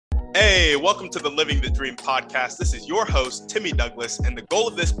Hey, welcome to the Living the Dream podcast. This is your host, Timmy Douglas, and the goal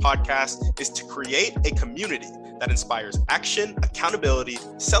of this podcast is to create a community that inspires action, accountability,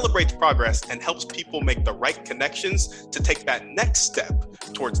 celebrates progress, and helps people make the right connections to take that next step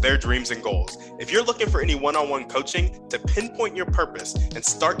towards their dreams and goals. If you're looking for any one-on-one coaching to pinpoint your purpose and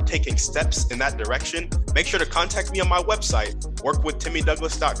start taking steps in that direction, make sure to contact me on my website,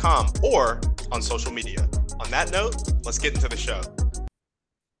 workwithtimmydouglas.com, or on social media. On that note, let's get into the show.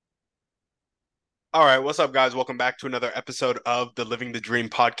 All right, what's up, guys? Welcome back to another episode of the Living the Dream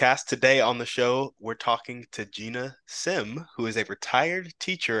podcast. Today on the show, we're talking to Gina Sim, who is a retired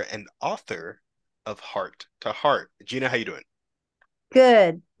teacher and author of Heart to Heart. Gina, how you doing?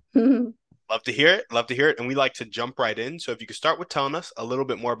 Good. Love to hear it. Love to hear it. And we like to jump right in. So if you could start with telling us a little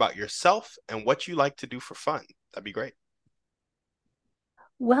bit more about yourself and what you like to do for fun, that'd be great.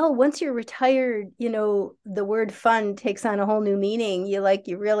 Well, once you're retired, the word fun takes on a whole new meaning.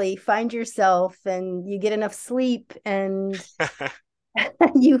 You really find yourself and you get enough sleep and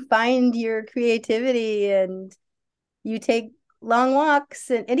you find your creativity and you take long walks.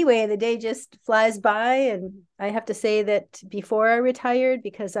 And anyway, the day just flies by. And I have to say that before I retired,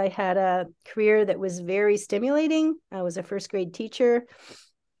 because I had a career that was very stimulating, I was a first grade teacher.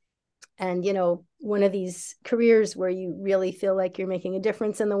 And, one of these careers where you really feel like you're making a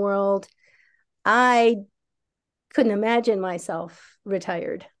difference in the world. I couldn't imagine myself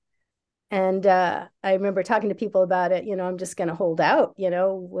retired. And I remember talking to people about it, I'm just going to hold out,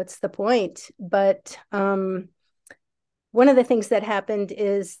 what's the point? But one of the things that happened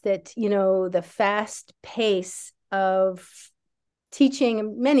is that, the fast pace of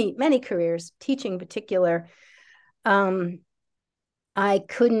teaching, many careers, teaching in particular, I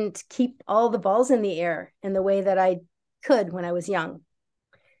couldn't keep all the balls in the air in the way that I could when I was young.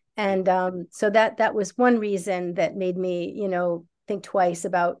 And so that was one reason that made me, think twice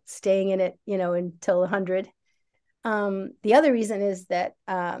about staying in it, until 100. The other reason is that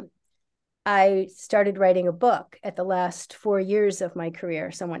I started writing a book at the last 4 years of my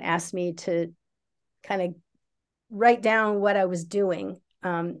career. Someone asked me to kind of write down what I was doing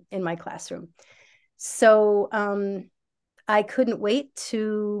in my classroom. So I couldn't wait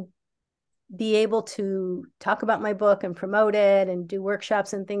to be able to talk about my book and promote it and do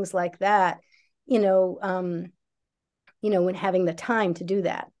workshops and things like that, when having the time to do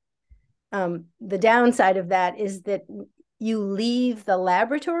that. The downside of that is that you leave the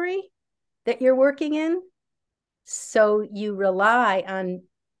laboratory that you're working in, so you rely on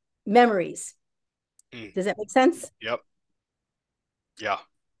memories. Does that make sense? Yep. Yeah.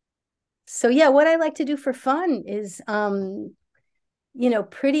 So yeah, what I like to do for fun is,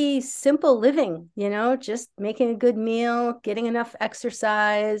 pretty simple living, just making a good meal, getting enough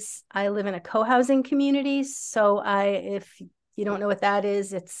exercise. I live in a co-housing community. So if you don't know what that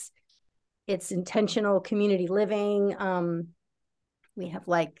is, it's intentional community living. We have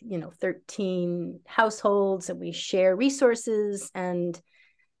 13 households and we share resources, and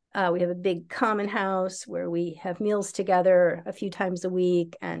we have a big common house where we have meals together a few times a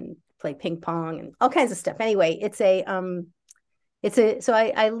week and play ping pong and all kinds of stuff. Anyway, so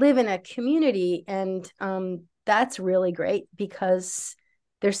I live in a community, and that's really great because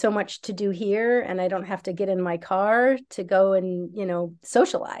there's so much to do here and I don't have to get in my car to go and,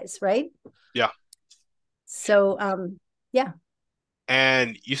 socialize, right? Yeah. So, yeah.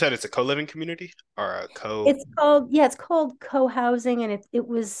 And you said it's a co-living community or a It's called co-housing, and it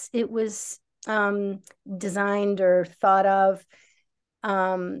was designed or thought of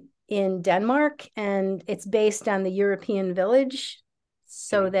in Denmark, and it's based on the European village,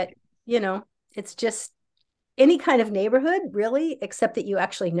 so that, it's just any kind of neighborhood, really, except that you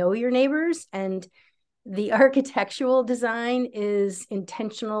actually know your neighbors, and the architectural design is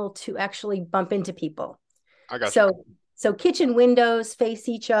intentional to actually bump into people. I got you. So kitchen windows face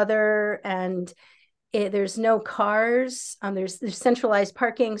each other, and there's no cars. There's centralized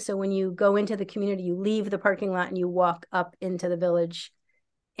parking. So when you go into the community, you leave the parking lot and you walk up into the village,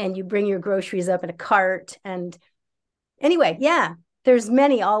 and you bring your groceries up in a cart. And anyway, yeah, there's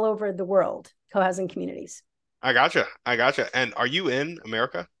many all over the world, co-housing communities. I gotcha. And are you in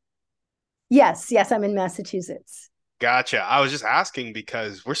America? Yes, I'm in Massachusetts. Gotcha. I was just asking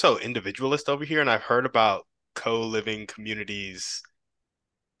because we're so individualist over here, and I've heard about co-living communities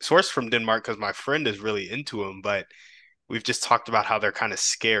sourced from Denmark because my friend is really into them, but we've just talked about how they're kind of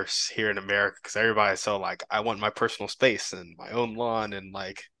scarce here in America because everybody's so like, I want my personal space and my own lawn and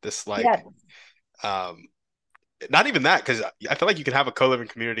Yeah. Not even that, because I feel like you can have a co-living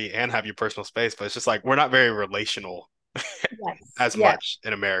community and have your personal space, but it's just like we're not very relational Yes. as Yeah. much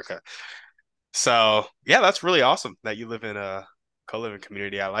in America. So yeah, that's really awesome that you live in a Co-living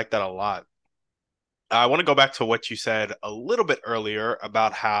community. I like that a lot. I want to go back to what you said a little bit earlier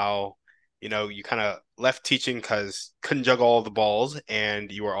about how, you kind of left teaching because couldn't juggle all the balls,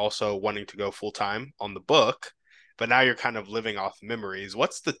 and you were also wanting to go full time on the book, but now you're kind of living off memories.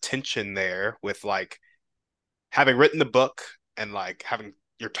 What's the tension there with like having written the book and like having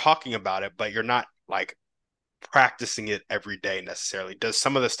you're talking about it, but you're not like practicing it every day necessarily? Does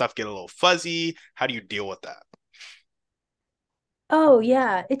some of the stuff get a little fuzzy? How do you deal with that? Oh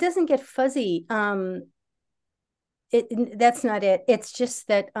yeah, it doesn't get fuzzy. That's not it. It's just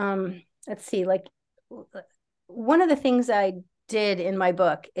that let's see, like one of the things I did in my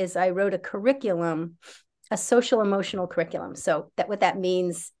book is I wrote a curriculum, a social emotional curriculum. So that what that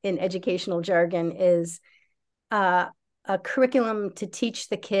means in educational jargon is uh, a curriculum to teach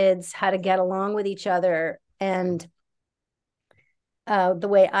the kids how to get along with each other. And the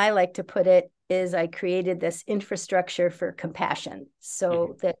way I like to put it is I created this infrastructure for compassion. Mhm.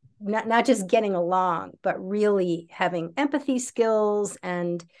 So that not just getting along, but really having empathy skills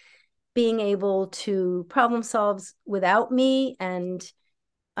and being able to problem solve without me and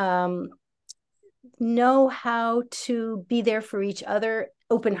um, know how to be there for each other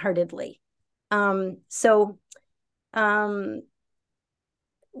open-heartedly. So um,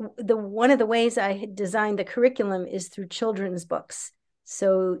 the one of the ways I had designed the curriculum is through children's books.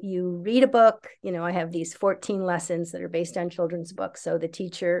 So you read a book, I have these 14 lessons that are based on children's books. So the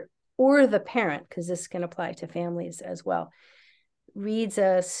teacher or the parent, because this can apply to families as well, reads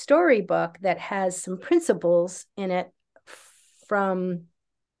a storybook that has some principles in it from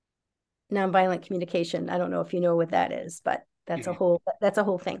nonviolent communication. I don't know if you know what that is, but Mhm. that's a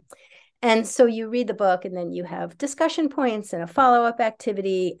whole thing. And so you read the book and then you have discussion points and a follow-up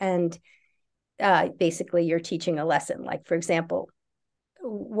activity. And basically you're teaching a lesson. Like, for example,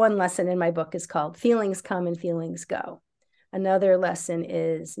 one lesson in my book is called Feelings Come and Feelings Go. Another lesson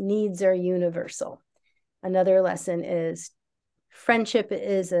is Needs Are Universal. Another lesson is Friendship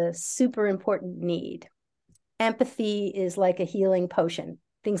is a super important need. Empathy is like a healing potion,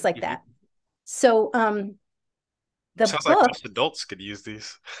 things like Mhm. that. So the Sounds like book, most adults could use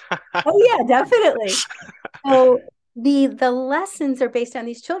these. oh yeah, definitely. So the lessons are based on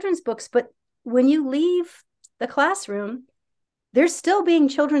these children's books, but when you leave the classroom, there's still being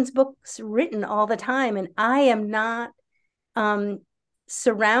children's books written all the time, and I am not um,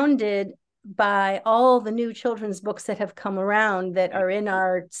 surrounded by all the new children's books that have come around that are in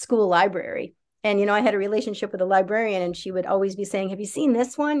our school library. And I had a relationship with a librarian, and she would always be saying, "Have you seen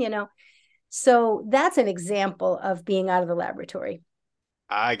this one?" So that's an example of being out of the laboratory.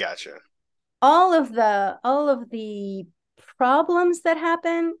 I gotcha. All of the problems that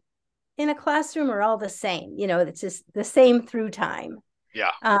happen in a classroom are all the same. It's just the same through time.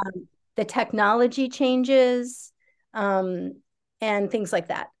 Yeah. The technology changes, um, and things like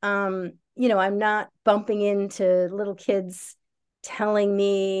that. I'm not bumping into little kids telling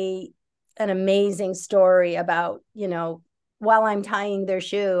me an amazing story about, while I'm tying their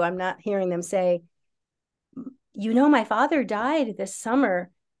shoe. I'm not hearing them say, my father died this summer,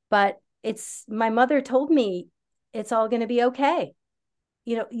 but it's my mother told me it's all going to be okay.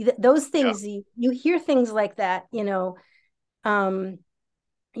 Those Yeah. things you hear things like that, um,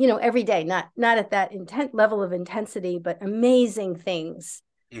 every day, not at that intent level of intensity, but amazing things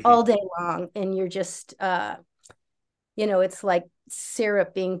Hmm. all day long. And you're just, it's like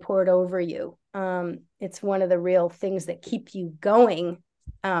syrup being poured over you. It's one of the real things that keep you going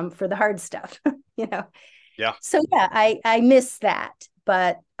for the hard stuff, you know. Yeah. So yeah, I miss that,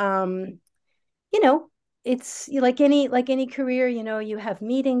 but you know, it's like any career, you have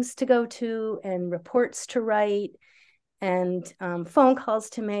meetings to go to and reports to write and phone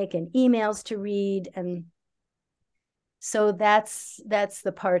calls to make and emails to read, and so that's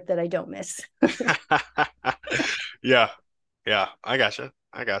the part that I don't miss. Yeah. Yeah. I gotcha.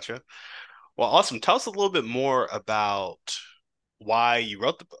 I gotcha. Well, awesome. Tell us a little bit more about why you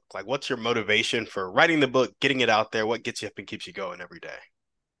wrote the book. Like, what's your motivation for writing the book, getting it out there? What gets you up and keeps you going every day?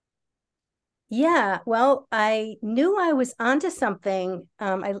 Yeah, well, I knew I was onto something.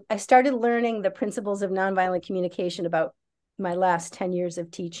 I started learning the principles of nonviolent communication about my last 10 years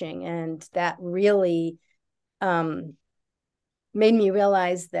of teaching, and that really um, made me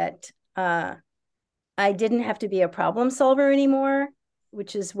realize that I didn't have to be a problem solver anymore,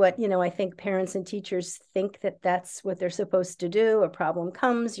 which is what, I think parents and teachers think that that's what they're supposed to do. A problem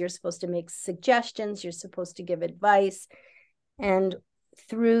comes, you're supposed to make suggestions, you're supposed to give advice. And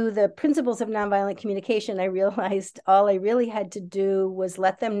through the principles of nonviolent communication, I realized all I really had to do was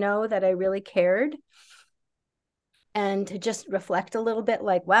let them know that I really cared and to just reflect a little bit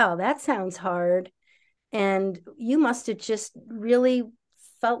like, wow, that sounds hard. And you must have just really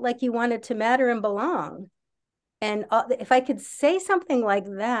felt like you wanted to matter and belong. And if I could say something like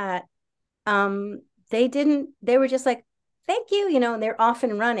that, they were just like, thank you, and they're off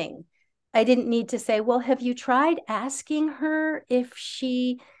and running. I didn't need to say, well, have you tried asking her if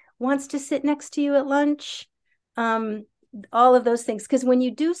she wants to sit next to you at lunch? All of those things. Because when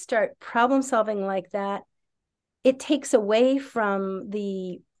you do start problem solving like that, it takes away from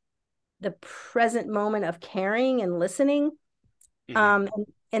the present moment of caring and listening.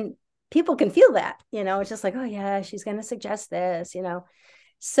 And people can feel that, it's just like, oh yeah, she's going to suggest this.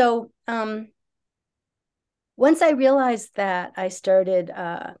 So once I realized that, I started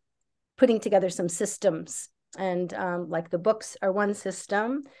putting together some systems. And like the books are one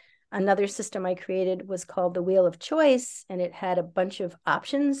system. Another system I created was called the Wheel of Choice, and it had a bunch of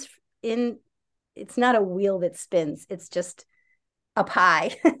options in. It's not a wheel that spins, it's just a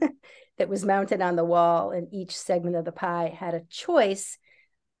pie that was mounted on the wall, and each segment of the pie had a choice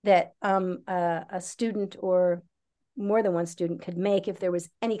that a student or more than one student could make if there was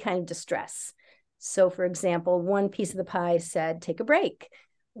any kind of distress. So, for example, one piece of the pie said, take a break.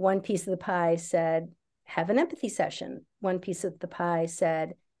 One piece of the pie said, have an empathy session. One piece of the pie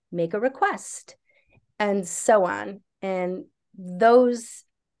said, make a request, and so on. And those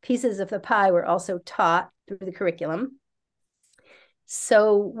pieces of the pie were also taught through the curriculum.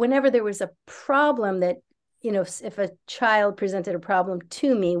 So whenever there was a problem that, if a child presented a problem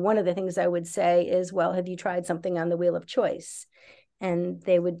to me, one of the things I would say is, well, have you tried something on the Wheel of Choice? And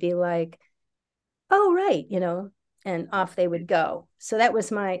they would be like, oh, right, and off they would go. So that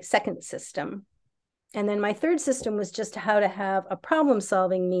was my second system. And then my third system was just how to have a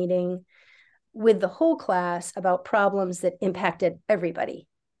problem-solving meeting with the whole class about problems that impacted everybody.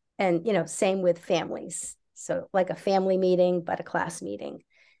 And, same with families. So like a family meeting, but a class meeting.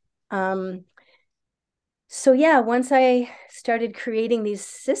 So yeah, once I started creating these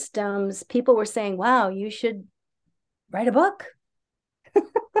systems, people were saying, wow, you should write a book.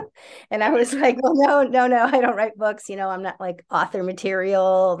 And I was like, well, no, I don't write books. I'm not like author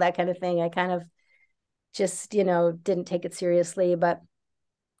material, that kind of thing. I kind of just, didn't take it seriously. But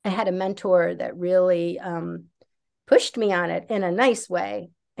I had a mentor that really pushed me on it in a nice way.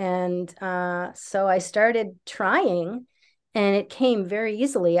 And so I started trying, and it came very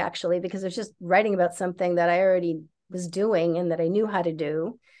easily, actually, because I was just writing about something that I already was doing and that I knew how to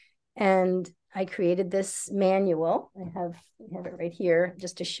do. And I created this manual. I have it right here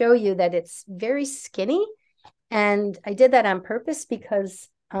just to show you that it's very skinny. And I did that on purpose because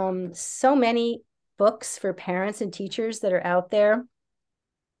so many books for parents and teachers that are out there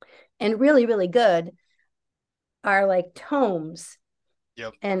and really, really good are like tomes.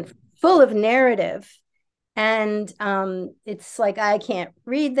 Yep. And full of narrative. And it's like, I can't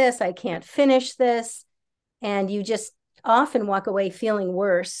read this, I can't finish this. And you just often walk away feeling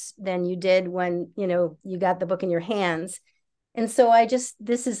worse than you did when, you got the book in your hands. And so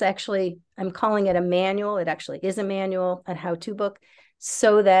this is actually, I'm calling it a manual. It actually is a manual, a how-to book,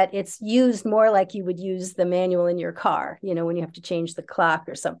 so that it's used more like you would use the manual in your car, when you have to change the clock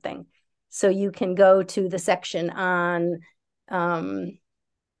or something. So you can go to the section on,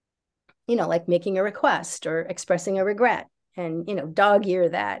 like making a request or expressing a regret, and, dog ear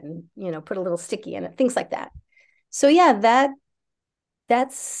that, and, put a little sticky in it, things like that. So yeah,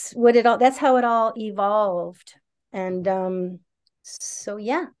 that's how it all evolved. And so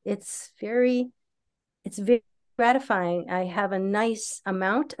yeah, it's very gratifying. I have a nice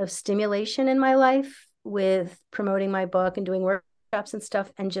amount of stimulation in my life with promoting my book and doing workshops and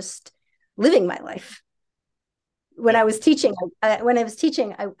stuff, and just living my life. When I was teaching,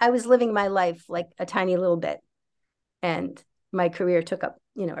 I was living my life like a tiny little bit, and my career took up,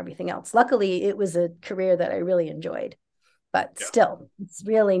 everything else. Luckily, it was a career that I really enjoyed, but still, it's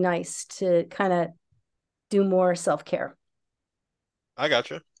really nice to kind of do more self-care. I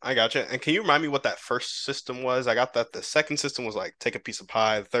gotcha. And can you remind me what that first system was? I got that the second system was like take a piece of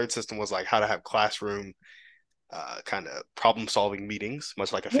pie. The third system was like how to have classroom kind of problem solving meetings,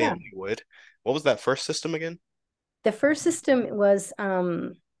 much like a family would. What was that first system again? The first system was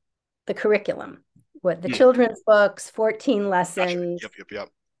the curriculum, what the children's books, 14 lessons. Gotcha. Yep.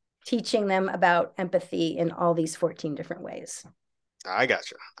 Teaching them about empathy in all these 14 different ways. I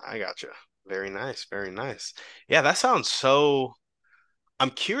gotcha. Very nice. Yeah, that sounds so.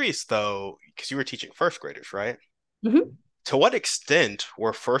 I'm curious though, because you were teaching first graders, right? Mm-hmm. To what extent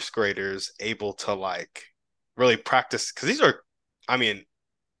were first graders able to like really practice? Because these are, I mean,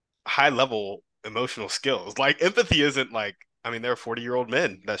 high level emotional skills. Like empathy isn't like, I mean, there are 40-year-old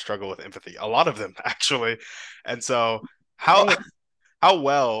men that struggle with empathy, a lot of them actually. And so how Right. how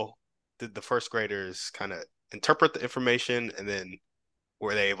well did the first graders kind of interpret the information, and then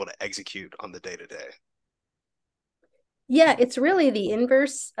were they able to execute on the day to day? Yeah, it's really the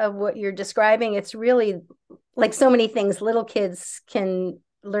inverse of what you're describing. It's really like so many things, little kids can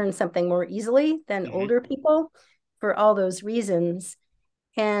learn something more easily than older people for all those reasons.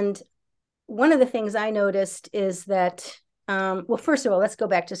 And one of the things I noticed is that, well, first of all, let's go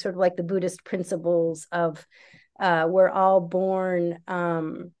back to sort of like the Buddhist principles of we're all born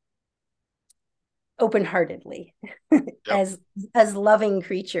open-heartedly Yep. as loving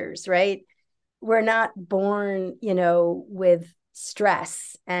creatures, right? We're not born, with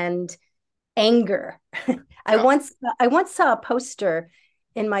stress and anger. I Yeah. once I once saw a poster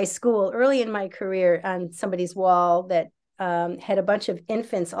in my school early in my career on somebody's wall that had a bunch of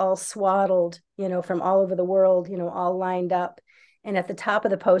infants all swaddled, from all over the world, all lined up. And at the top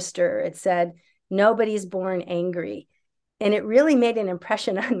of the poster, it said, "Nobody's born angry." And it really made an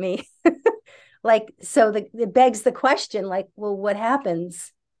impression on me. Like, so it begs the question, like, well, what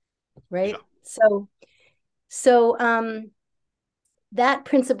happens, Yeah. right? So that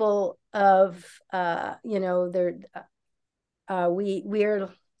principle of there we're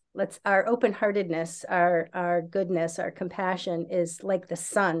let's our open-heartedness, our goodness, our compassion is like the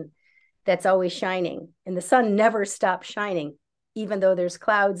sun that's always shining, and the sun never stops shining even though there's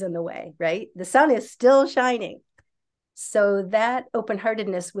clouds in the way, right? The sun is still shining. So that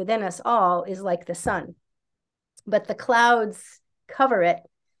open-heartedness within us all is like the sun, but the clouds cover it,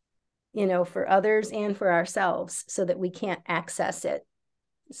 for others and for ourselves, so that we can't access it.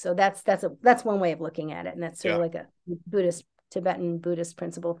 So that's one way of looking at it, and that's sort of Yeah. like a Tibetan Buddhist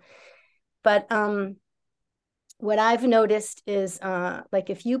principle. But what I've noticed is like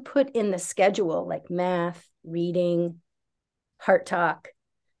if you put in the schedule like math, reading, heart talk,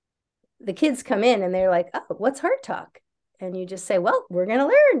 the kids come in and they're like, "Oh, what's heart talk?" And you just say, "Well, we're going to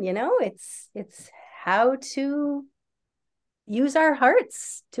learn, it's how to use our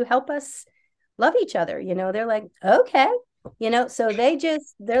hearts to help us love each other." They're like, "Okay." So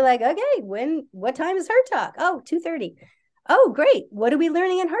they're like, "Okay, what time is heart talk?" "Oh, 2:30." "Oh, great. What are we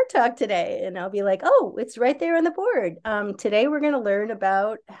learning in heart talk today?" And I'll be like, "Oh, it's right there on the board. Today we're going to learn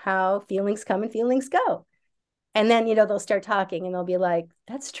about how feelings come and feelings go." And then, they'll start talking and they'll be like,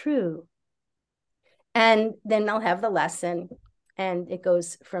 "That's true." And then they'll have the lesson and it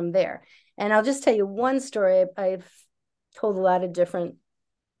goes from there. And I'll just tell you one story. I've told in a lot of different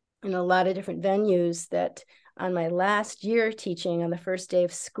venues that on my last year teaching on the first day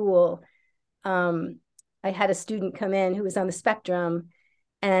of school, I had a student come in who was on the spectrum,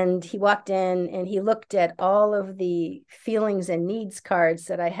 and he walked in and he looked at all of the feelings and needs cards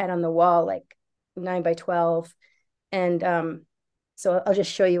that I had on the wall, like 9 by 12. And so I'll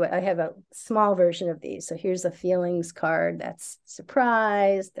just show you. I have a small version of these. So here's a feelings card. That's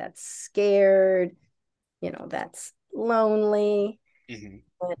surprised, that's scared, that's lonely. Hmm.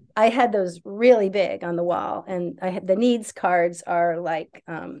 I had those really big on the wall, and I had the needs cards are like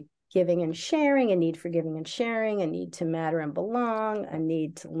giving and sharing, a need for giving and sharing, a need to matter and belong, a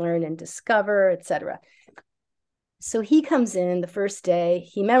need to learn and discover, etc. So he comes in the first day,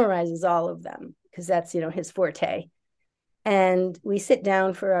 he memorizes all of them because that's his forte. And we sit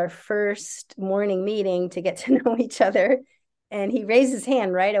down for our first morning meeting to get to know each other. And he raised his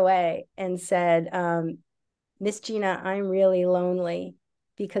hand right away and said, "Miss Gina, I'm really lonely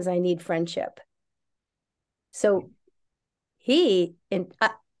because I need friendship." So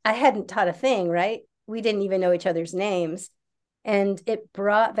I hadn't taught a thing, right? We didn't even know each other's names. And it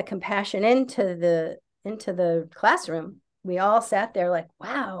brought the compassion into the classroom. We all sat there like,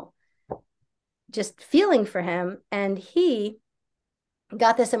 wow, just feeling for him. And he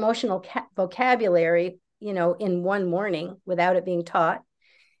got this emotional vocabulary, in one morning without it being taught,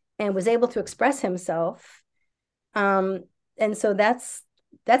 and was able to express himself. And so that's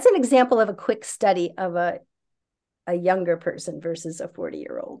an example of a quick study of a younger person versus a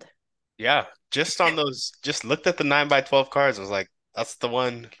 40-year-old. Yeah. Just on those, just looked at the 9 by 12 cards. I was like, that's the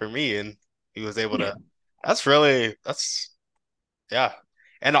one for me. And he was able to, that's, yeah.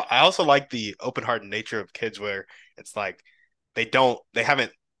 And I also like the open-hearted nature of kids where it's like they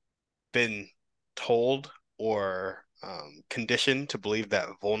haven't been told or conditioned to believe that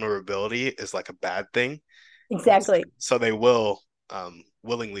vulnerability is like a bad thing. Exactly. So they will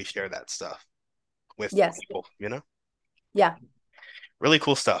willingly share that stuff with Yes. people. Yeah. Really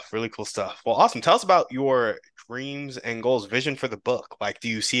cool stuff. Really cool stuff. Well, awesome. Tell us about your dreams and goals, vision for the book. Like, do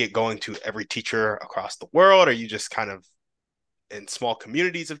you see it going to every teacher across the world? Are you just kind of in small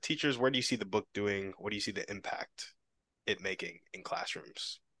communities of teachers? Where do you see the book doing? What do you see the impact it making in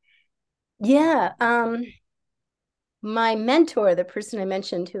classrooms? Yeah. my mentor, the person I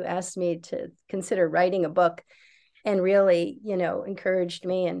mentioned who asked me to consider writing a book and really, encouraged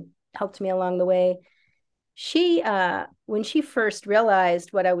me and helped me along the way. She, when she first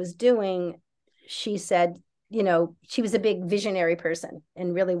realized what I was doing, she said, she was a big visionary person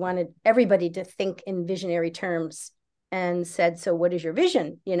and really wanted everybody to think in visionary terms, and said, so what is your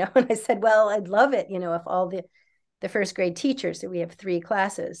vision? And I said, well, I'd love it, if all the first grade teachers, so we have 3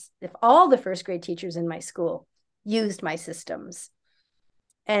 classes, if all the first grade teachers in my school used my systems.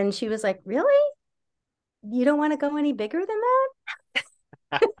 And she was like, really? You don't want to go any bigger than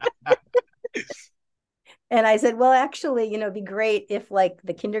that? And I said, well, actually, it'd be great if like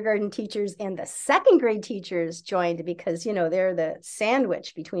the kindergarten teachers and the second grade teachers joined, because, they're the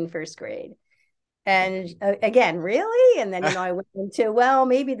sandwich between first grade. And again, really? And then, I went into, well,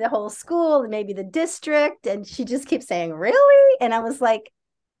 maybe the whole school, maybe the district. And she just keeps saying, really? And I was like,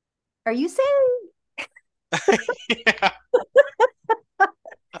 are you saying, Yeah.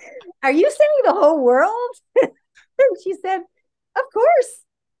 are you saying the whole world? And she said, of course.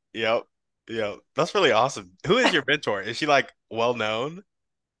 Yep. Yep. That's really awesome. Who is your mentor? Is she like well known?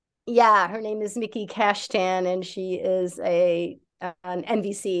 Yeah, her name is Mickey Kashtan, and she is an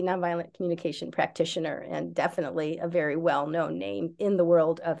NVC, nonviolent communication practitioner, and definitely a very well-known name in the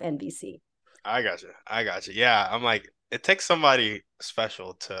world of NVC. I got you. I got you. Yeah. I'm like, it takes somebody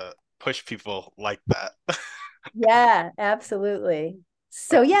special to push people like that. Yeah, absolutely.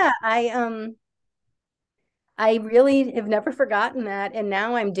 So yeah, I really have never forgotten that, and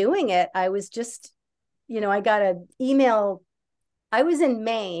now I'm doing it. I was just, I got an email. I was in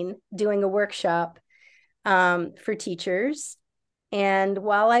Maine doing a workshop for teachers. And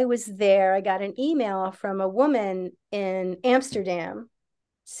while I was there, I got an email from a woman in Amsterdam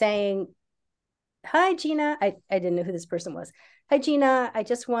saying, hi, Gina. I didn't know who this person was. Hi, Gina. I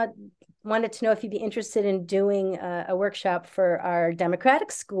just wanted to know if you'd be interested in doing a workshop for our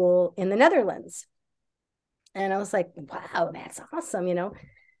democratic school in the Netherlands. And I was like, wow, that's awesome.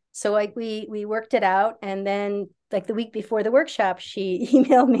 So like we worked it out. And then like the week before the workshop, she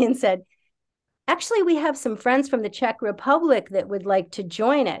emailed me and said, actually, we have some friends from the Czech Republic that would like to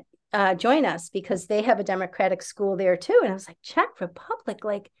join us, because they have a democratic school there too. And I was like, Czech Republic,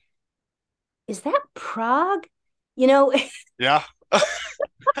 like, is that Prague? Yeah. I'm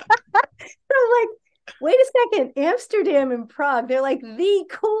like, wait a second, Amsterdam and Prague, they're like the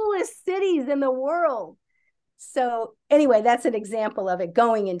coolest cities in the world. So anyway, that's an example of it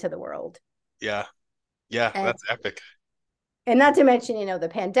going into the world. Yeah. Yeah. And That's epic. not to mention, the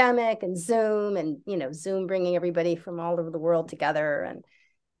pandemic and Zoom, and, Zoom bringing everybody from all over the world together.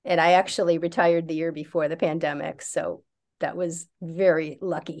 And I actually retired the year before the pandemic. So that was very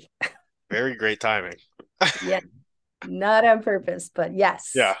lucky. Very great timing. Yeah. Not on purpose, but Yeah.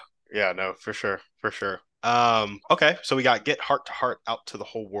 yes. Yeah. No, for sure. For sure. Okay. So we got get heart to heart out to the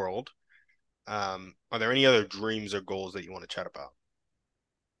whole world. Are there any other dreams or goals that you want to chat about?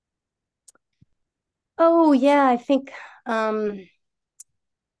 Oh, yeah. I think I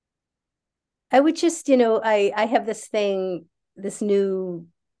would just, I have this new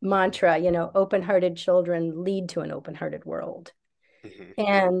mantra, open-hearted children lead to an open-hearted world. Mhm.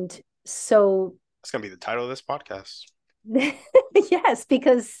 And so, That's gonna be the title of this podcast. yes,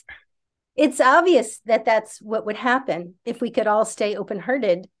 because it's obvious that that's what would happen if we could all stay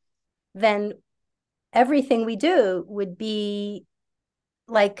open-hearted. Then everything we do would be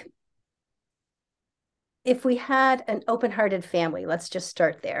like, if we had an open-hearted family, let's just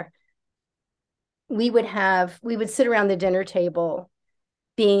start there. We would sit around the dinner table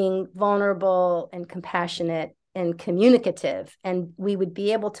being vulnerable and compassionate and communicative, and we would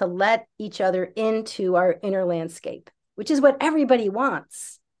be able to let each other into our inner landscape, which is what everybody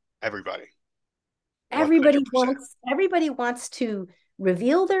wants. Everybody. everybody 100%. wants everybody wants to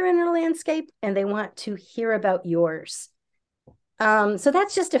reveal their inner landscape, and they want to hear about yours. So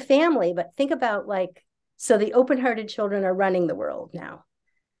that's just a family, but think about, like, so the open-hearted children are running the world now,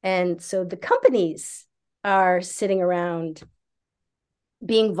 and so the companies are sitting around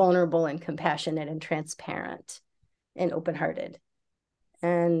being vulnerable and compassionate and transparent and open-hearted,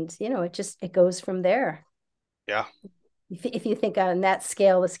 and it goes from there. Yeah. If you think on that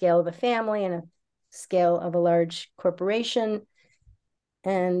scale, the scale of a family and a scale of a large corporation,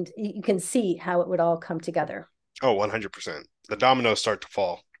 and you can see how it would all come together. Oh, 100%. The dominoes start to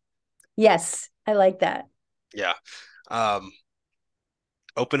fall. Yes, I like that. Yeah. Um,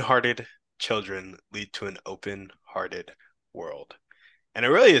 Open-hearted children lead to an open-hearted world. And it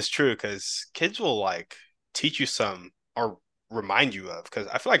really is true because kids will like teach you some or remind you of, because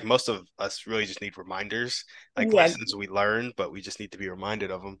I feel like most of us really just need reminders, like Yeah, lessons we learn, but we just need to be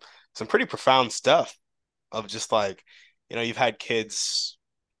reminded of them. Some pretty profound stuff. of just like, you've had kids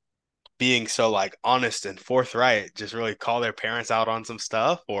being so like honest and forthright, just really call their parents out on some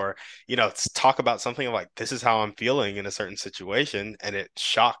stuff, or talk about something like, this is how I'm feeling in a certain situation, and it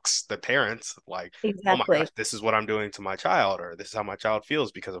shocks the parents, like, oh my gosh, Exactly. this is what I'm doing to my child, or this is how my child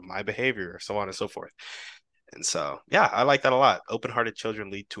feels because of my behavior, or so on and so forth. And so, yeah, I like that a lot. Open-hearted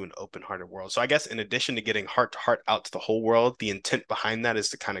children lead to an open-hearted world. So I guess in addition to getting heart to heart out to the whole world, the intent behind that is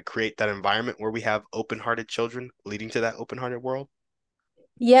to kind of create that environment where we have open-hearted children leading to that open-hearted world.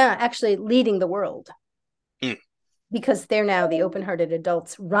 Yeah, actually leading the world, Mm, because they're now the open-hearted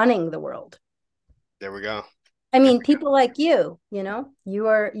adults running the world. there we go. I There mean, we go. people like you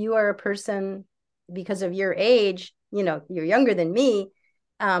are a person, because of your age, you're younger than me,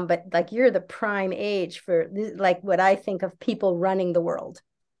 but like you're the prime age for like what I think of people running the world.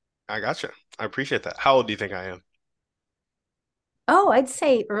 I gotcha. I appreciate that. How old do you think I am? Oh, I'd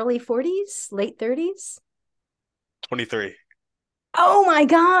say early 40s, late 30s. 23. Oh my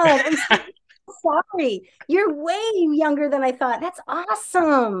God. I'm so sorry. You're way younger than I thought. That's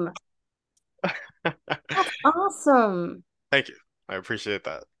awesome. That's awesome. Thank you. I appreciate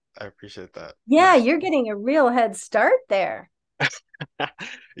that. I appreciate that. Yeah, you're getting a real head start there.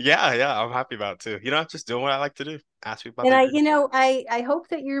 Yeah, yeah, I'm happy about it too. I'm just doing what I like to do. Ask people about And their I, day. I hope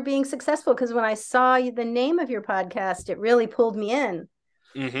that you're being successful, because when I saw the name of your podcast, it really pulled me in.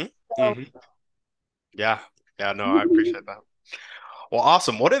 Mm-hmm. So, Mm-hmm. Yeah. Yeah, no, I appreciate that. Well,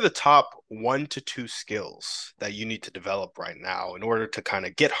 awesome. What are the top 1 to 2 skills that you need to develop right now in order to kind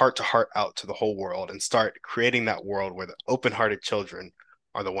of get heart to heart out to the whole world and start creating that world where the open-hearted children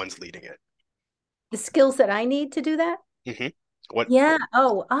are the ones leading it? the skills that I need to do that. Mm-hmm. What? Yeah.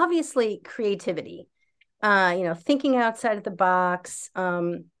 Oh, obviously creativity. Thinking outside of the box.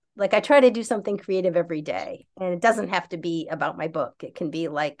 Like I try to do something creative every day, and it doesn't have to be about my book. It can be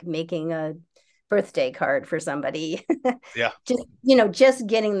like making a birthday card for somebody. Yeah. Just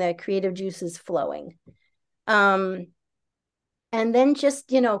getting the creative juices flowing. Um, and then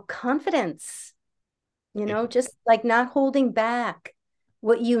just, confidence, Mhm. just like not holding back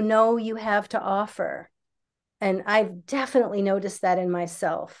what you have to offer. And I've definitely noticed that in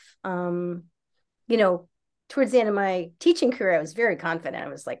myself. You know, Towards the end of my teaching career, I was very confident. I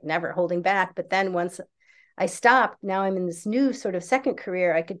was like never holding back. But then once I stopped, now I'm in this new sort of second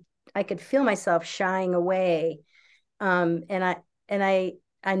career. I could feel myself shying away. And I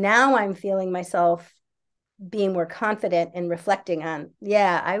now I'm feeling myself being more confident and reflecting on,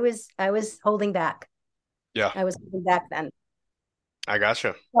 yeah, I was holding back. Yeah, I was holding back then. I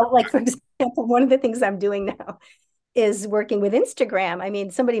gotcha. Well, like for example, one of the things I'm doing now is working with Instagram. I mean,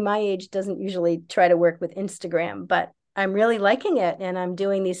 somebody my age doesn't usually try to work with Instagram, but I'm really liking it. And I'm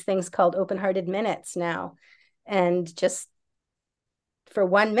doing these things called open hearted minutes now. And just for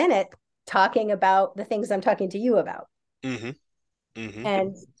 1 minute, talking about the things I'm talking to you about. Mm-hmm. Mm-hmm.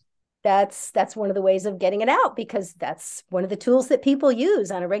 And that's one of the ways of getting it out, because that's one of the tools that people use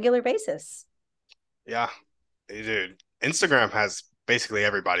on a regular basis. Yeah, dude. Instagram has basically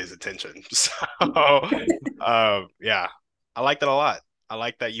everybody's attention. So, yeah, I like that a lot. I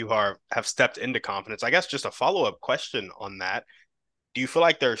like that you have stepped into confidence. I guess just a follow-up question on that. Do you feel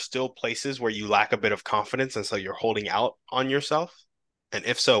like there are still places where you lack a bit of confidence and so you're holding out on yourself? And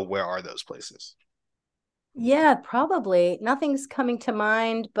if so, where are those places? Yeah, probably. Nothing's coming to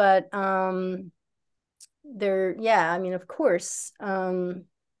mind, but yeah, I mean, of course.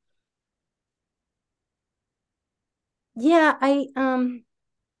 Yeah, I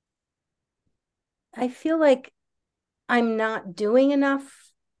feel like I'm not doing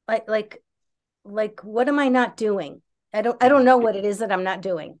enough. Like what am I not doing? I don't know what it is that I'm not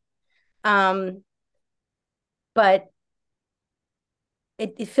doing. Um, but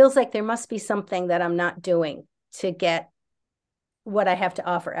it feels like there must be something that I'm not doing to get what I have to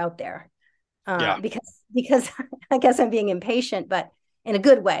offer out there. Yeah, Because I guess I'm being impatient, but in a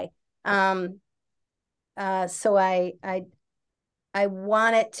good way. Um, so I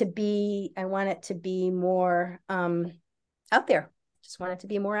want it to be more out there. Just want it to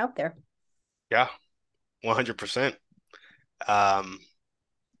be more out there. yeah, 100%. Um,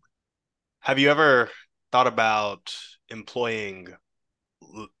 have you ever thought about employing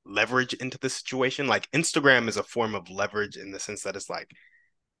leverage into the situation? Like Instagram is a form of leverage in the sense that it's like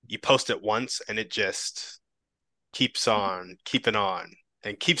you post it once and it just keeps on keeping on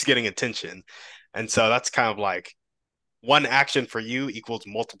and keeps getting attention. And so that's kind of like one action for you equals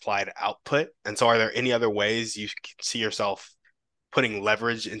multiplied output. And so are there any other ways you can see yourself putting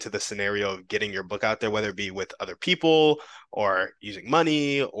leverage into the scenario of getting your book out there, whether it be with other people or using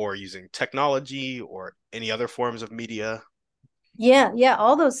money or using technology or any other forms of media? Yeah,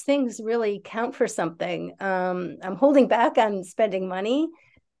 all those things really count for something. I'm holding back on spending money,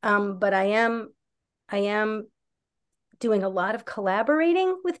 but I am doing a lot of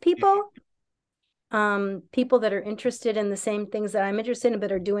collaborating with people, people that are interested in the same things that I'm interested in,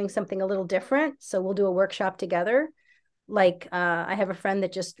 but are doing something a little different. So we'll do a workshop together. Like I have a friend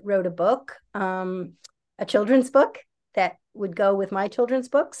that just wrote a book, a children's book that would go with my children's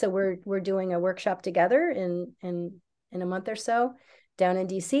book. So we're doing a workshop together in a month or so down in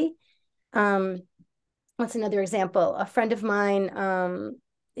DC. Um, what's another example? A friend of mine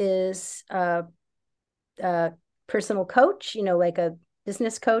is a personal coach, like a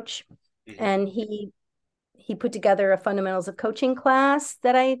business coach, Mm-hmm. and he put together a fundamentals of coaching class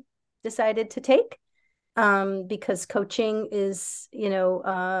that I decided to take, because coaching is,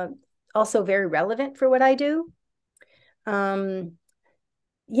 also very relevant for what I do. Um,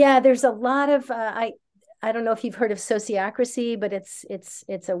 yeah, there's a lot of I don't know if you've heard of sociocracy, but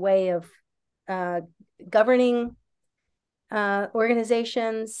it's a way of uh, governing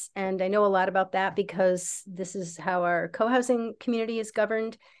organizations, and I know a lot about that because this is how our co-housing community is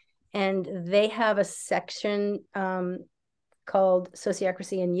governed, and they have a section called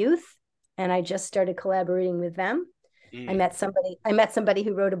Sociocracy in Youth, and I just started collaborating with them. Mm. I met somebody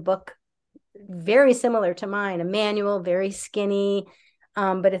who wrote a book very similar to mine, a manual, very skinny,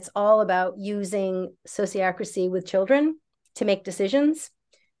 but it's all about using sociocracy with children to make decisions.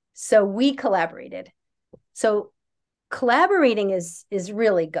 So we collaborated. So collaborating is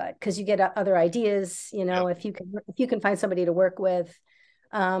really good because you get other ideas, Yep. if you can find somebody to work with.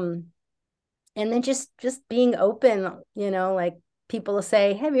 Um, and then just being open, like people will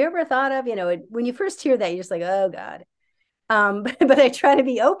say, have you ever thought of, when you first hear that, you're just like, oh God. But I try to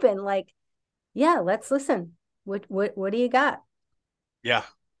be open, like, yeah, let's listen. What do you got? Yeah.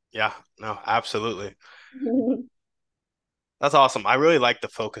 Yeah. No, absolutely. That's awesome. I really like the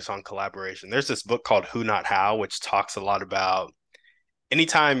focus on collaboration. There's this book called Who Not How, which talks a lot about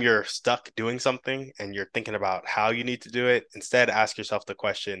anytime you're stuck doing something and you're thinking about how you need to do it, instead ask yourself the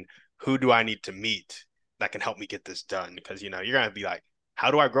question, who do I need to meet that can help me get this done? Because you're gonna be like, how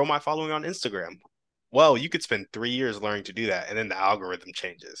do I grow my following on Instagram? Well, you could spend 3 years learning to do that, and then the algorithm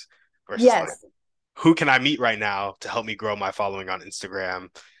changes. Versus like, Yes. who can I meet right now to help me grow my following on Instagram?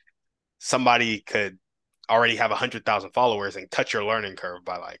 Somebody could already have 100,000 followers and cut your learning curve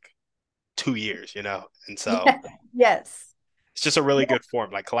by like 2 years, And so Yeah. Yes. it's just a really Yeah. good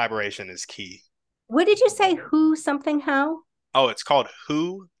form. Like collaboration is key. What did you say? Who something how? Oh, it's called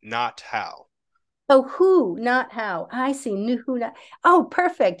Who Not How. Oh, who, not how. I see. New who not. Oh,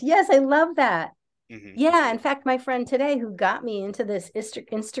 perfect. Yes, I love that. Hmm. Yeah. In fact, my friend today who got me into this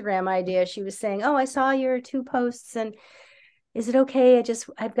Instagram idea, she was saying, "Oh, I saw your two posts, and is it okay?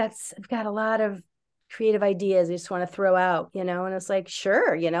 I've got a lot of creative ideas I just want to throw out, And it's like,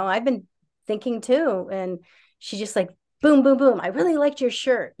 sure, I've been thinking too. And she just like, boom, boom, boom. I really liked your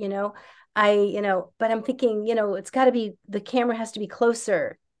shirt, but I'm thinking, it's got to be, the camera has to be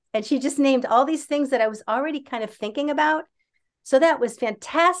closer. And she just named all these things that I was already kind of thinking about. So that was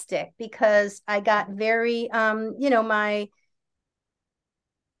fantastic because I got very, there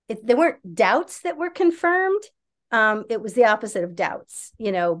weren't doubts that were confirmed. It was the opposite of doubts,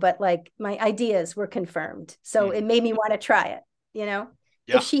 but like my ideas were confirmed. So it Hmm. made me want to try it, you know.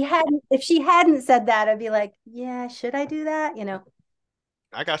 Yeah, If she hadn't said that, I'd be like, yeah, should I do that?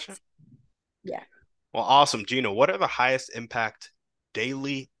 I gotcha. Yeah. Well, awesome. Gina, what are the highest impact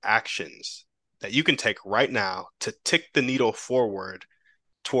daily actions that you can take right now to tick the needle forward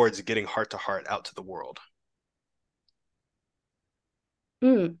towards getting heart to heart out to the world?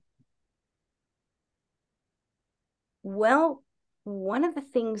 Mm. Well, one of the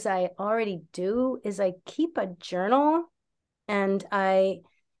things I already do is I keep a journal, and I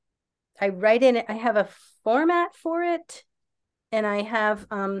write in it. I have a format for it, and I have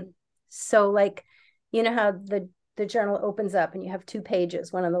so like, how the journal opens up and you have two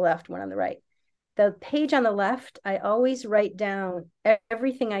pages, one on the left, one on the right. The page on the left, I always write down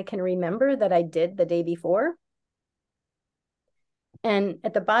everything I can remember that I did the day before. And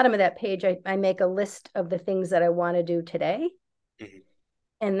at the bottom of that page, I make a list of the things that I want to do today. Mhm.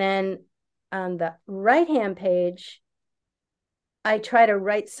 And then on the right hand page, I try to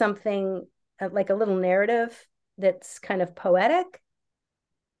write something like a little narrative that's kind of poetic,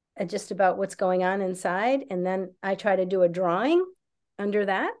 just about what's going on inside. And then I try to do a drawing under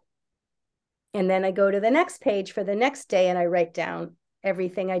that. And then I go to the next page for the next day and I write down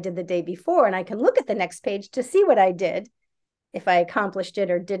everything I did the day before. And I can look at the next page to see what I did, if I accomplished it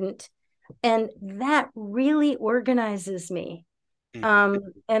or didn't. And that really organizes me.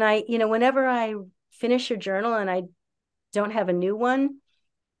 Mhm. And whenever I finish a journal and I don't have a new one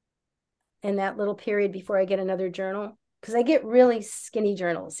in that little period before I get another journal, because I get really skinny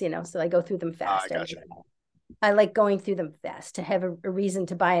journals, so I go through them I fast. gotcha. I like going through them fast to have a reason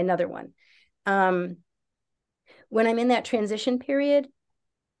to buy another one. When I'm in that transition period,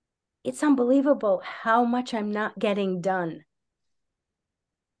 it's unbelievable how much I'm not getting done.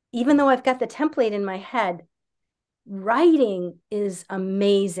 Even though I've got the template in my head, writing is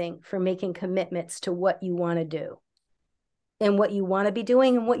amazing for making commitments to what you want to do and what you want to be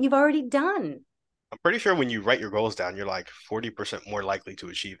doing and what you've already done. I'm pretty sure when you write your goals down, you're like 40% more likely to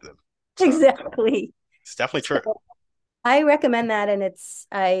achieve them. So Exactly. it's definitely true. So I recommend that, and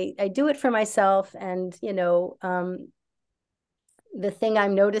I do it for myself, and the thing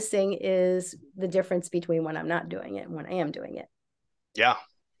I'm noticing is the difference between when I'm not doing it and when I am doing it. Yeah.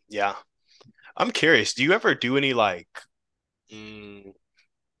 Yeah. I'm curious, do you ever do any like mm,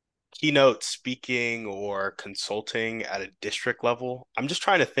 keynote speaking or consulting at a district level? I'm just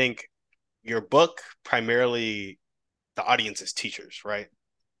trying to think, your book primarily the audience is teachers, right?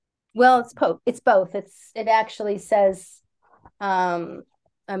 Well, it's both. It actually says um,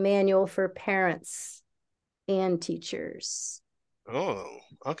 a manual for parents and teachers. Oh,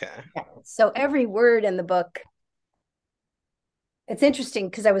 okay. So every word in the book, it's interesting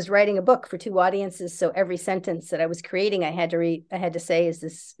because I was writing a book for two audiences. So every sentence that I was creating, I had to say, is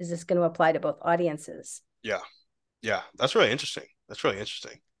this going to apply to both audiences? Yeah. Yeah. That's really interesting. That's really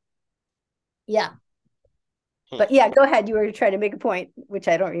interesting. Yeah. Hmm. But yeah, go ahead. You were trying to make a point, which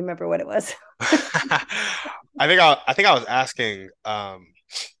I don't remember what it was. I think I was asking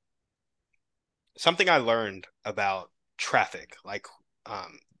something I learned about traffic, like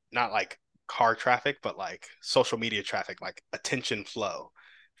not like car traffic, but like social media traffic, like attention flow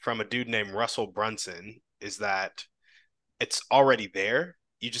from a dude named Russell Brunson, is that it's already there.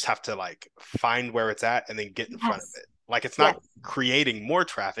 You just have to like find where it's at and then get in front of Yes. it. Like it's not Yes. creating more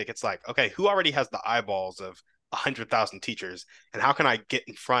traffic. It's like, okay, who already has the eyeballs of 100,000 teachers, and how can I get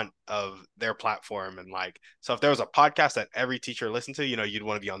in front of their platform? And like, so if there was a podcast that every teacher listened to, you'd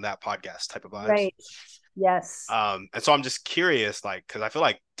want to be on that podcast type of vibes. Right. Yes. And so I'm just curious, like, because I feel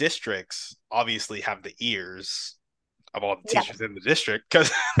like districts obviously have the ears of all the Yeah. teachers in the district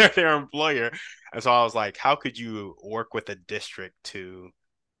because they're their employer. And so I was like, how could you work with a district to,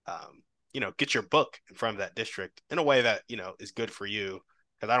 get your book in front of that district in a way that, is good for you?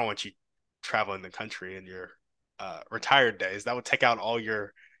 Because I don't want you traveling the country in your retired days. That would take out all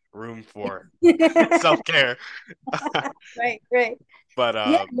your room for self-care. Right, right. But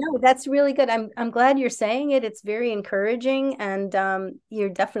Yeah, no, that's really good. I'm glad you're saying it. It's very encouraging, and you're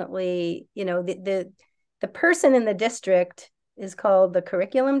definitely, the person in the district is called the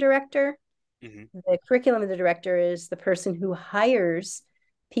curriculum director. mhm. The curriculum director is the person who hires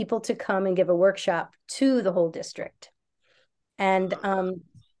people to come and give a workshop to the whole district. And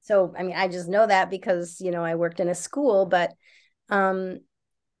so, I mean, I just know that because, I worked in a school, but um,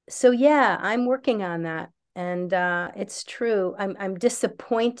 so yeah, I'm working on that. And it's true. I'm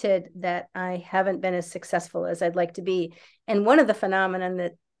disappointed that I haven't been as successful as I'd like to be. And one of the phenomenon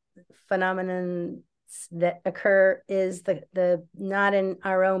that occur is the not in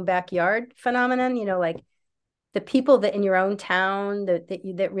our own backyard phenomenon, like the people that in your own town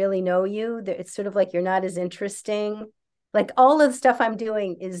that really know you, that it's sort of like you're not as interesting. Like all of the stuff I'm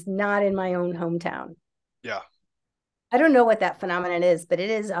doing is not in my own hometown. Yeah, I don't know what that phenomenon is, but it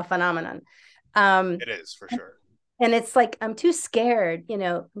is a phenomenon. Um, it is for sure. and it's like I'm too scared,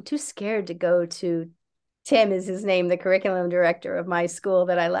 I'm too scared to go to Tim is his name, the curriculum director of my school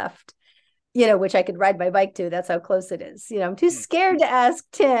that I left, which I could ride my bike to. That's how close it is. I'm too Hmm. scared to ask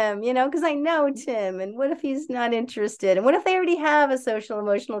Tim, because I know Tim. And what if he's not interested? And what if they already have a social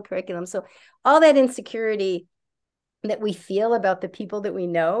emotional curriculum? So all that insecurity that we feel about the people that we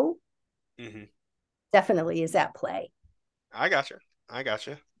know Mhm. definitely is at play. I got you. I got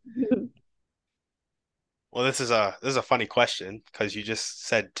you. Well, this is a funny question because you just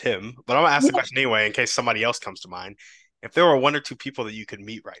said Tim, but I'm gonna ask the Yeah. question anyway in case somebody else comes to mind. If there were one or two people that you could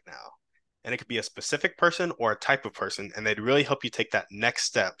meet right now, and it could be a specific person or a type of person, and they'd really help you take that next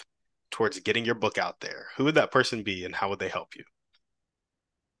step towards getting your book out there, who would that person be and how would they help you?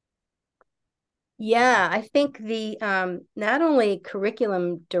 Yeah, I think the not only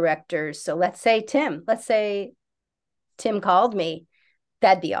curriculum directors, so let's say Tim called me,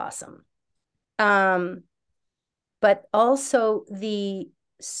 that'd be awesome. Um, but also the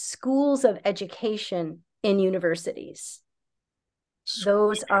schools of education in universities.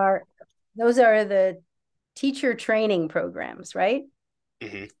 Those Okay. are those are the teacher training programs, right?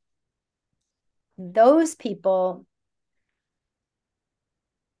 Hmm. Those people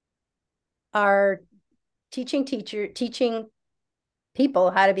are teaching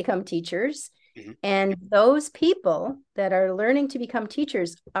people how to become teachers. Mhm. And those people that are learning to become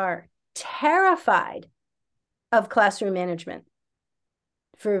teachers are terrified of classroom management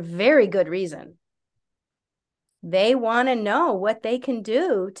for very good reason. They want to know what they can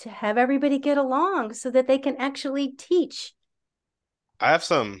do to have everybody get along so that they can actually teach. I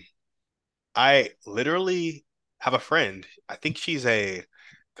literally have a friend. I think she's a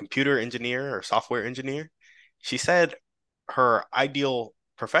computer engineer or software engineer. She said her ideal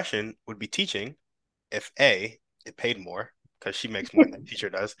profession would be teaching if A, it paid more because she makes more than a teacher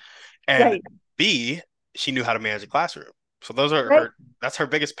does, and Right. B, she knew how to manage a classroom. So those are Right. that's her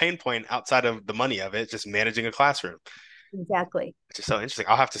biggest pain point outside of the money of it, just managing a classroom. Exactly. Which is so interesting.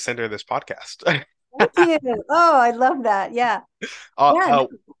 I'll have to send her this podcast. Thank you. Oh, I love that. Yeah. Uh, Yeah. uh, No,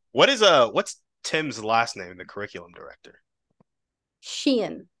 what's Tim's last name, the curriculum director?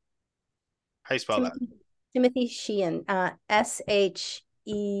 Sheehan. How you spell that? Timothy, Timothy Sheehan.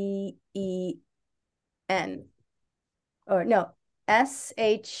 Sheehan. Or no, Shehan.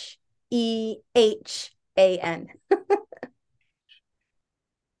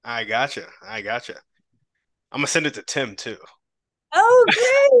 I gotcha. I gotcha. I'm gonna send it to Tim too. Oh,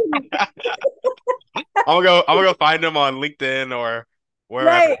 great. I'm gonna go find him on LinkedIn or wherever,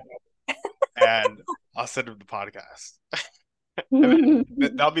 Right. and I'll send him the podcast. And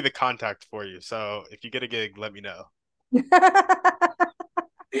then that'll be the contact for you. So if you get a gig, let me know. Unless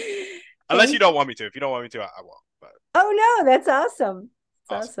you Thank. don't want me to. If you don't want me to, I won't. But Oh no, that's awesome.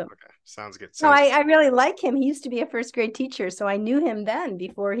 That's awesome. awesome. Okay. Sounds good. No, Sounds good. I really like him. He used to be a first grade teacher, so I knew him then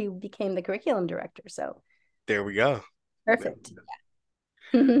before he became the curriculum director. So There we go. perfect.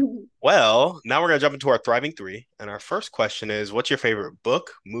 Well, now we're gonna jump into our thriving three. And our first question is, what's your favorite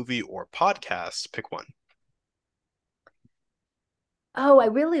book, movie, or podcast? Pick one. Oh, I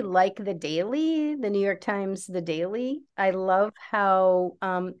really like The Daily, the New York Times, The Daily. I love how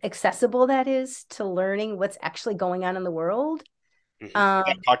accessible that is to learning what's actually going on in the world. Is that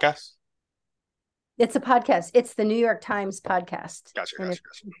Um, a podcast? it's a podcast. It's the New York Times podcast, Gotcha, and gotcha, it's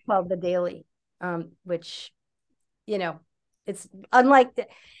gotcha. called The Daily, which, you know, it's unlike,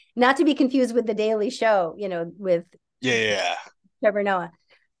 not to be confused with The Daily Show, with Yeah, yeah, yeah. Trevor Noah.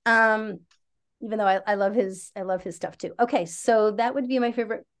 Um, Even though I love his stuff too. Okay, so that would be my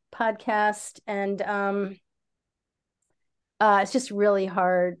favorite podcast, and it's just really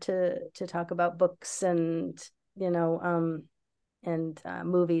hard to talk about books and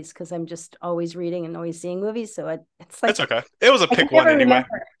movies because I'm just always reading and always seeing movies. So it's That's like okay. It was a I can pick one never anyway.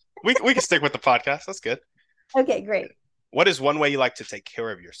 remember. We can stick with the podcast. That's good. Okay, great. What is one way you like to take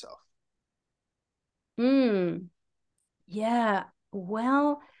care of yourself? Yeah.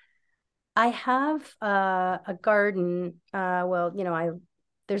 Well, I have a garden. Well,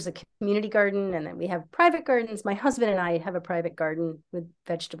 there's a community garden, and then we have private gardens. My husband and I have a private garden with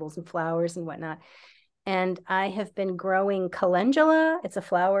vegetables and flowers and whatnot. And I have been growing calendula. It's a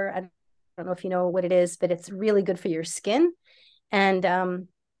flower. I don't know if you know what it is, but it's really good for your skin. And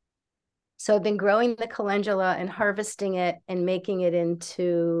so I've been growing the calendula and harvesting it and making it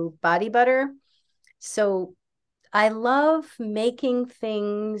into body butter. So I love making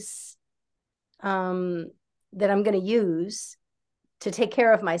things that I'm going to use to take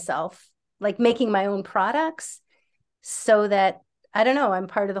care of myself, like making my own products so that, I don't know, I'm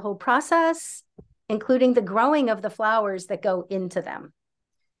part of the whole process, including the growing of the flowers that go into them.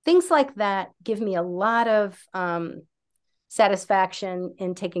 Things like that give me a lot of satisfaction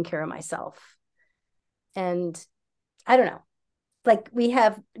in taking care of myself. And I don't know, like we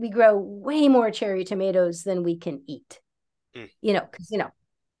grow way more cherry tomatoes than we can eat, Mm, because,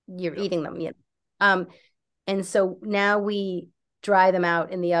 you're yep. eating them, and so now we dry them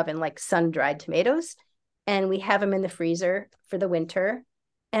out in the oven like sun-dried tomatoes, and we have them in the freezer for the winter.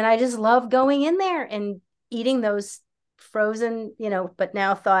 And I just love going in there and eating those frozen, but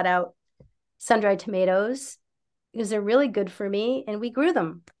now thawed out sun-dried tomatoes because they're really good for me, and we grew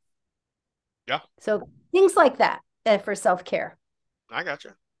them. Yeah, So things like that for self-care. I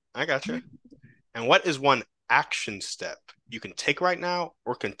gotcha. I gotcha. And what is one action step you can take right now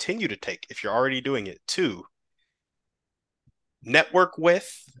or continue to take if you're already doing it to network with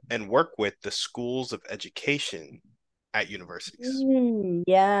and work with the schools of education at universities?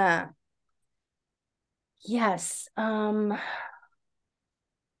 Yeah. Yes.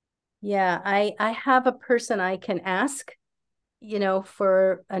 Yeah, I have a person I can ask,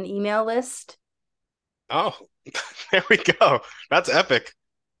 for an email list. Oh, there we go. That's epic.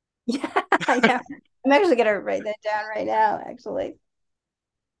 Yeah, yeah. I'm actually gonna write that down right now, actually.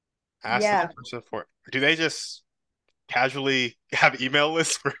 Ask this Yeah. person for. Do they casually have email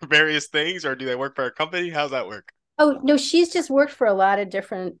lists for various things, or do they work for a company? How's that work? Oh, no, she's just worked for a lot of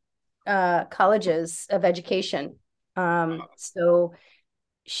different colleges of education. So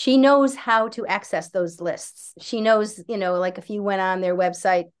she knows how to access those lists. She knows, like if you went on their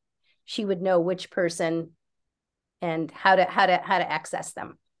website, she would know which person and how to access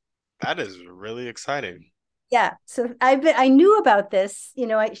them. That is really exciting. Yeah. So I knew about this,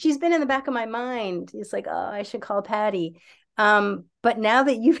 she's been in the back of my mind. It's like, oh, I should call Patty. But now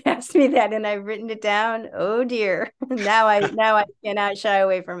that you've asked me that and I've written it down, oh dear. Now I cannot shy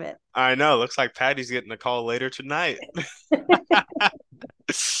away from it. I know. Looks like Patty's getting a call later tonight.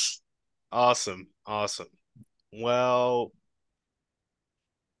 Awesome. Awesome. Well,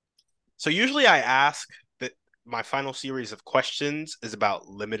 so usually I ask that my final series of questions is about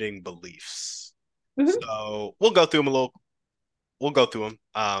limiting beliefs. Mhm. So we'll go through them a little. We'll go through them.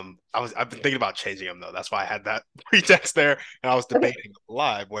 I've been thinking about changing them though. That's why I had that pretext there, and I was Okay. debating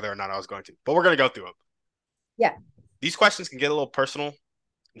live whether or not I was going to. But we're gonna go through them. Yeah. These questions can get a little personal.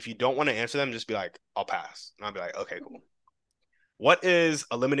 If you don't want to answer them, just be like, "I'll pass," and I'll be like, "Okay, cool." What is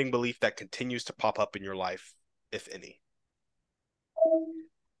a limiting belief that continues to pop up in your life, if any?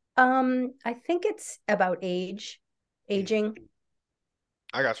 I think it's about Mm, aging.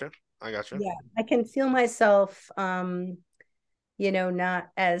 I got you. I got you. Yeah. I can feel myself, not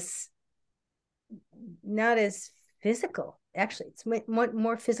as physical. Actually, it's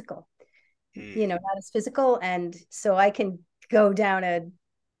more physical, Mm, not as physical. And so I can go down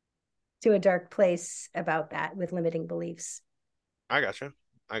to a dark place about that with limiting beliefs. I got you.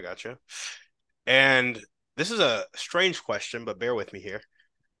 I got you. And this is a strange question, but bear with me here.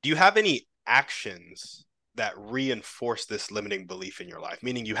 Do you have any actions that reinforce this limiting belief in your life?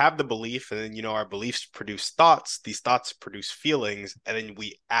 Meaning you have the belief, and then our beliefs produce thoughts, these thoughts produce feelings, and then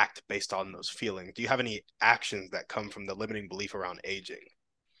we act based on those feelings. Do you have any actions that come from the limiting belief around aging?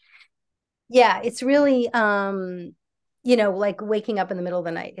 Yeah, it's really like waking up in the middle of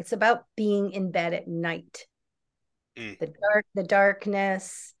the night. It's about being in bed at night. Mm, The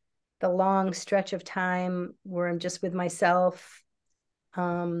darkness, the long stretch of time where I'm just with myself.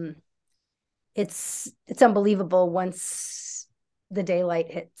 Um, it's unbelievable once the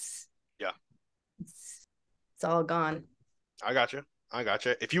daylight hits. yeah, It's it's all gone. I got you. I got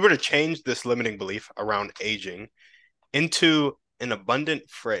you. If you were to change this limiting belief around aging into an abundant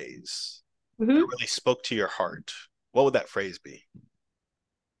phrase that Mhm. really spoke to your heart, what would that phrase be?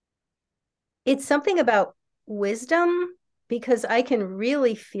 It's something about wisdom because I can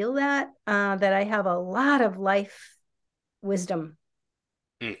really feel that I have a lot of life wisdom,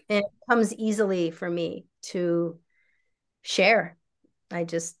 Mm, and it comes easily for me to share. I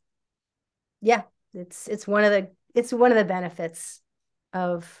just, yeah, it's one of the benefits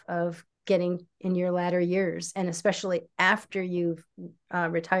of getting in your latter years, and especially after you've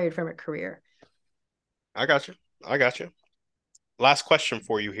retired from a career. I got you. I got you. Last question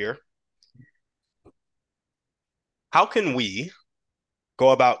for you here. How can we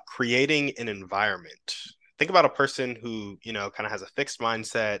go about creating an environment? Think about a person who, kind of has a fixed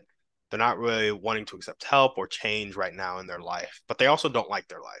mindset. They're not really wanting to accept help or change right now in their life, but they also don't like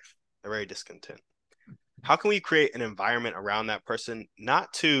their life. They're very discontent. How can we create an environment around that person,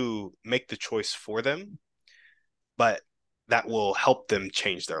 not to make the choice for them, but that will help them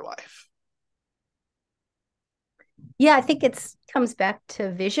change their life? Yeah, I think it's comes back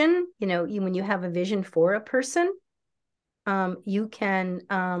to vision. When you have a vision for a person, you can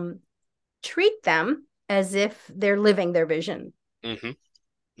treat them as if they're living their vision. Mm-hmm.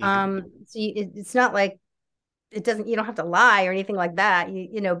 Mm-hmm. It's not like you don't have to lie or anything like that.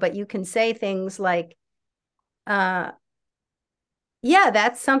 But you can say things like, uh, yeah,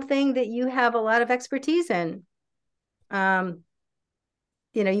 that's something that you have a lot of expertise in. Um,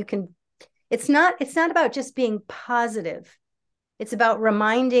 you can, it's not about just being positive. It's about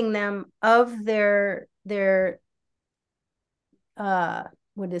reminding them of their uh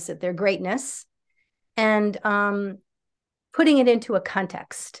what is it, their greatness, and putting it into a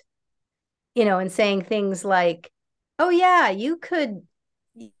context, and saying things like, oh yeah, you could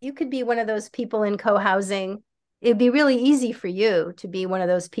be one of those people in co-housing. It'd be really easy for you to be one of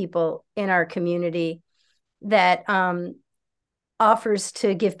those people in our community that offers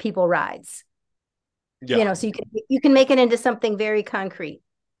to give people rides. Yeah, So you can make it into something very concrete.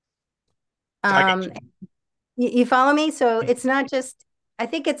 I got um you follow me? So you. it's not just, I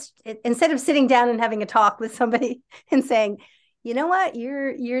think instead of sitting down and having a talk with somebody and saying, you know what,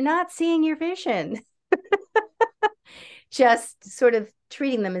 you're not seeing your vision, just sort of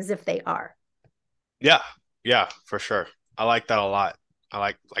treating them as if they are. Yeah, yeah, for sure. I like that a lot. I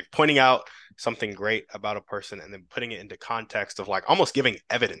like pointing out something great about a person and then putting it into context of like almost giving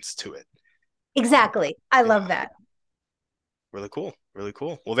evidence to it. Exactly. I love that. Really cool. Really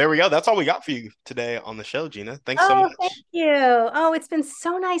cool. Well, there we go. That's all we got for you today on the show, Gina. Thanks so much. Thank you. Oh, it's been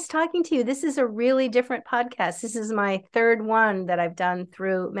so nice talking to you. This is a really different podcast. This is my third one that I've done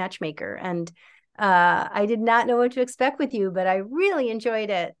through Matchmaker. And I did not know what to expect with you, but I really enjoyed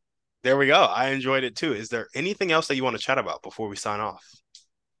it. There we go. I enjoyed it too. Is there anything else that you want to chat about before we sign off?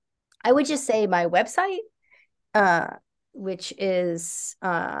 I would just say my website, which is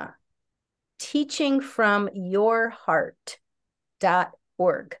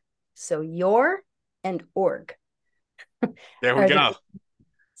teachingfromyourheart.org. So your and org. There we go.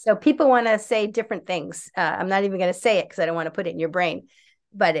 So people want to say different things. I'm not even going to say it because I don't want to put it in your brain,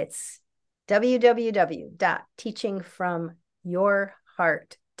 but it's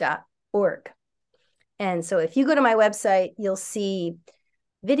www.teachingfromyourheart.org. And so if you go to my website, you'll see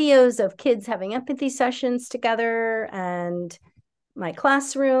videos of kids having empathy sessions together and my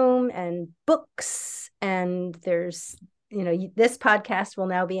classroom and books. And there's, this podcast will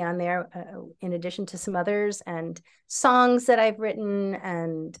now be on there in addition to some others, and songs that I've written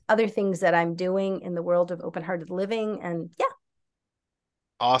and other things that I'm doing in the world of open-hearted living. And yeah.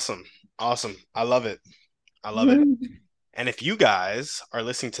 Awesome. I love it. And if you guys are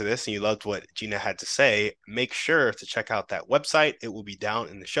listening to this and you loved what Gina had to say, make sure to check out that website. It will be down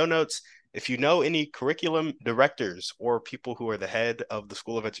in the show notes. If you know any curriculum directors or people who are the head of the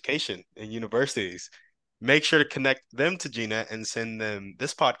School of Education and universities, make sure to connect them to Gina and send them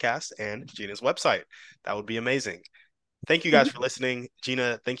this podcast and Gina's website. That would be amazing. Thank you guys for listening.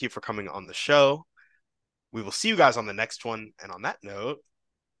 Gina, thank you for coming on the show. We will see you guys on the next one. And on that note,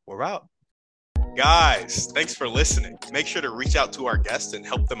 we're out. Guys, thanks for listening. Make sure to reach out to our guests and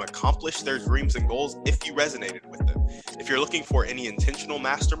help them accomplish their dreams and goals if you resonated with them. If you're looking for any intentional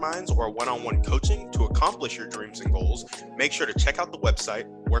masterminds or one-on-one coaching to accomplish your dreams and goals, make sure to check out the website,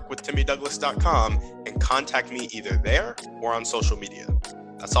 workwithtimmydouglas.com, and contact me either there or on social media.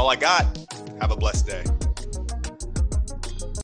 That's all I got. Have a blessed day.